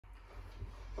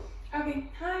Okay,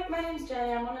 hi, my name's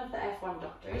Jenny. I'm one of the F1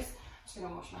 doctors. I'm just going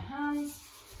to wash my hands.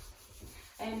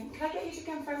 Can I get you to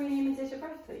confirm your name and date of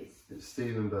birth, please? It's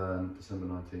Stephen Byrne, December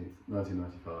 19th,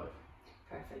 1995.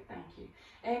 Perfect, thank you.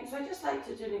 So I'd just like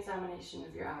to do an examination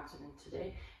of your abdomen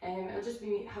today. I'll just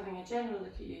be having a general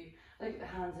look at you, look at the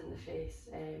hands and the face,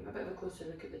 a bit of a closer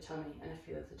look at the tummy and a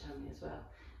feel of the tummy as well.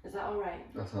 Is that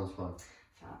alright? That sounds fine.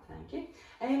 Fab, thank you.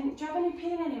 Do you have any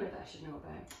pain anywhere that I should know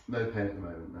about? No pain at the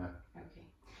moment, no. Okay.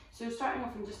 So starting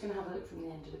off, I'm just going to have a look from the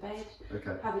end of the bed.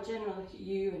 Okay. Have a general look at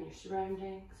you and your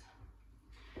surroundings.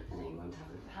 And then you're going to have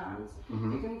a look at the hands.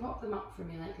 Mm-hmm. You can pop them up for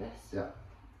me like this. Yeah.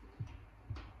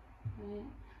 Right.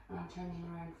 And I'll turn them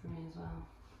around for me as well.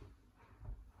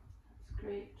 That's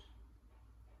great.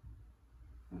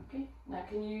 Okay. Now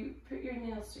can you put your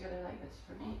nails together like this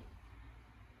for me?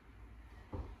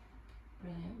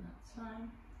 Brilliant, that's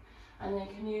fine. And then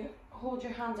can you hold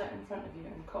your hands out in front of you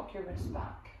and cock your wrist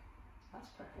back? That's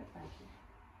perfect, thank you.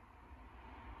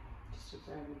 Just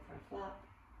observing for a flap.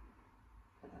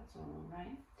 But that's all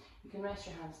alright. You can rest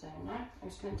your hands down now. I'm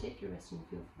just going to take your wrist and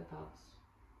feel for the pulse.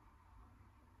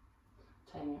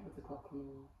 Timing it with the clock on the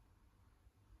wall.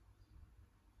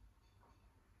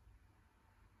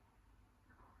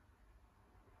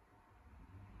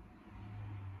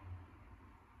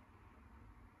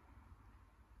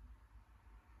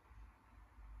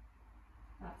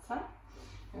 That's fine.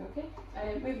 Okay,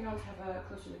 moving on to have a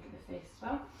closer look at the face as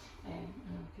well, and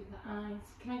look at the eyes.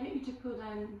 Can I get you to pull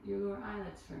down your lower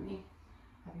eyelids for me?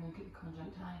 Have a look at the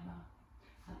conjunctiva.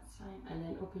 That's fine. And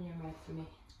then open your mouth for me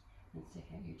and stick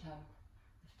out your tongue,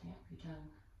 lifting up your tongue.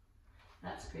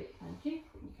 That's great, thank you.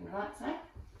 You can relax now.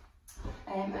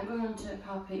 I'm going on to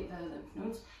palpate the lymph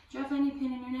nodes. Do you have any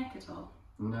pain in your neck at all?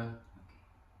 No.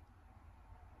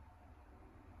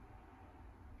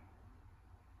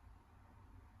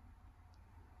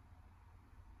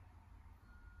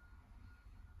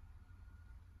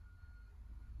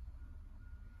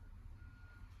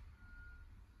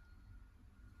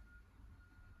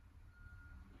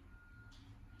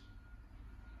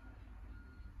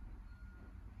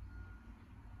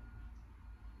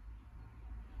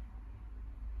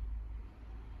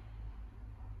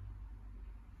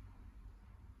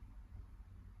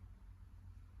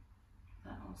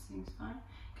 That all seems fine.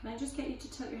 Can I just get you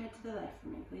to tilt your head to the left for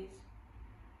me, please?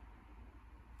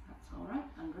 That's alright,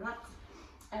 and relax.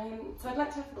 So I'd like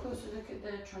to have a closer look at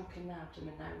the trunk and the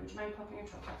abdomen now. Would you mind popping your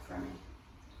trunk up for me?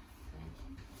 Thank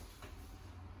you.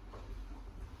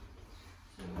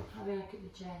 So having a look at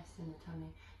the chest and the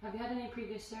tummy. Have you had any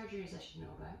previous surgeries I should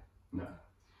know about? No.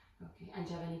 Okay, and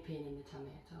do you have any pain in the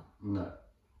tummy at all? No.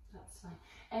 That's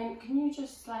fine. Can you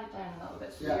just slide down a little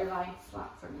bit so you're lying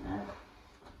flat for me now?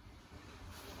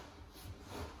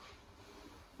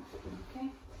 Okay.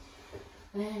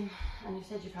 And you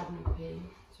said you've had no pain,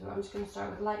 so I'm just going to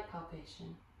start with light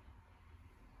palpation.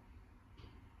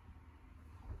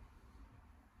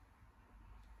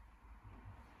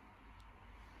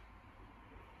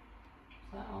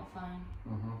 Is that all fine?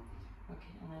 Mm-hmm.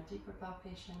 Okay, and then deeper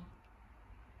palpation.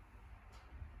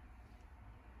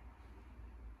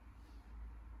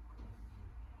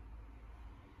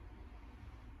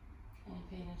 Any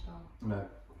pain at all? No.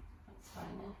 That's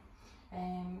fine then.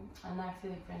 And now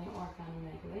feeling for any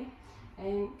organomegaly.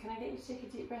 Can I get you to take a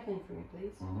deep breath in for me,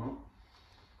 please? Mm-hmm.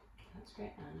 That's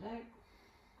great, and out.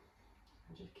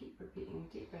 And just keep repeating,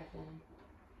 deep breath in,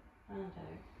 and out. And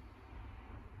out.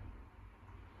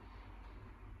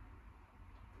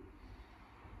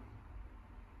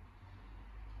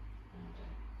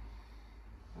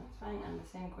 That's fine, and the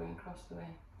same going across the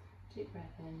way. Deep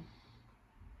breath in.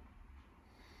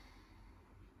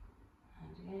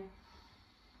 And again.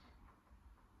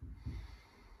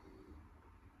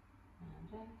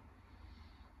 And in.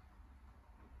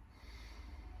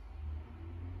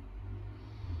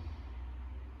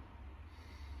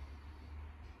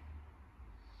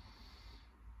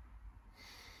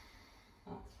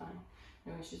 That's fine.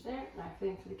 No issues there. Now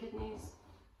feeling for the kidneys.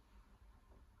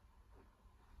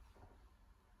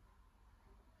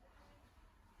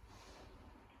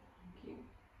 Thank you.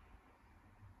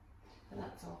 So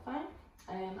that's all fine.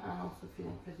 And also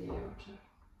feeling for the aorta.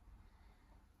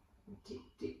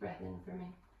 Deep breath in for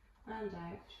me and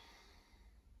out.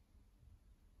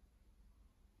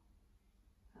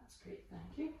 That's great,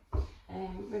 thank you.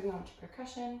 Moving on to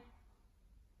percussion.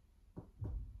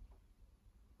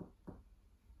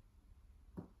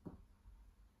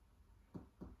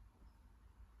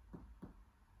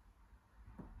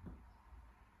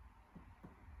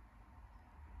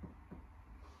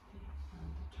 And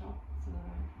the top for the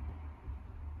round.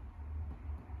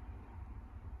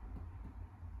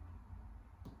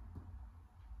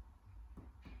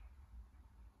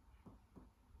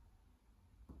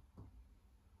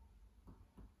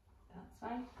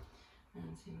 fine.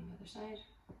 And same on the other side.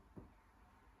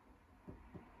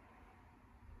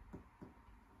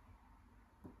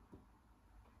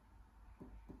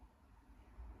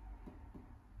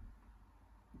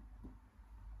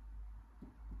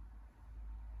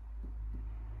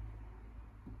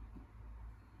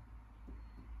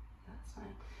 That's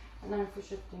fine. And now for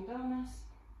shifting dullness.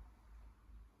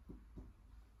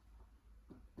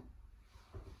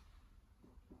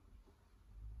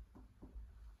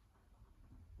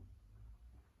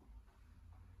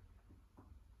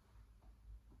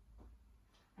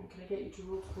 And can I get you to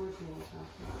roll towards me as well?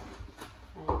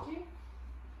 Thank you.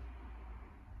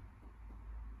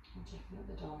 I'm checking that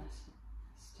the dullness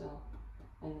is still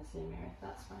in the same area.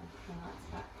 That's fine. And that's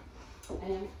back.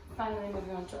 Finally,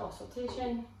 moving on to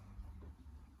auscultation.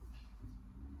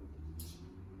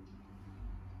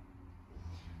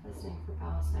 Listening for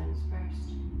vowel sounds first.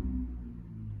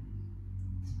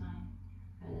 It's fine.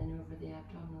 And then over the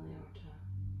abdominal aorta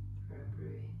for a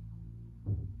bruit.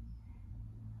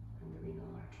 And the renal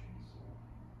arteries.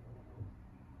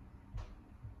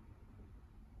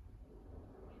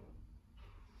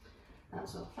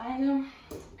 That's all fine though.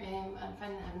 And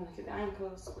finally having a look at the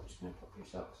ankles. I'm just going to pop your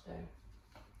socks down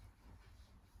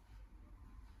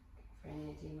for any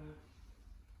edema.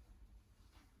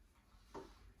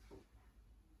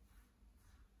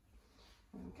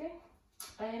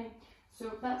 Okay, so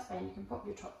that's fine, you can pop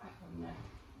your top back on now.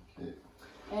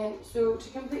 Okay. So to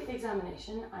complete the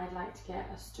examination, I'd like to get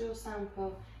a stool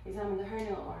sample, examine the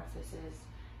hernial orifices,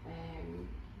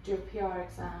 do a PR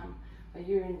exam, a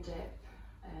urine dip,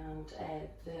 and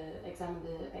examine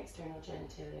the external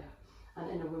genitalia.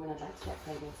 And in a woman, I'd like to get a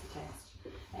pregnancy test.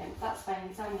 That's fine, the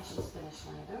examination's finished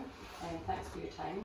now though. Thanks for your time.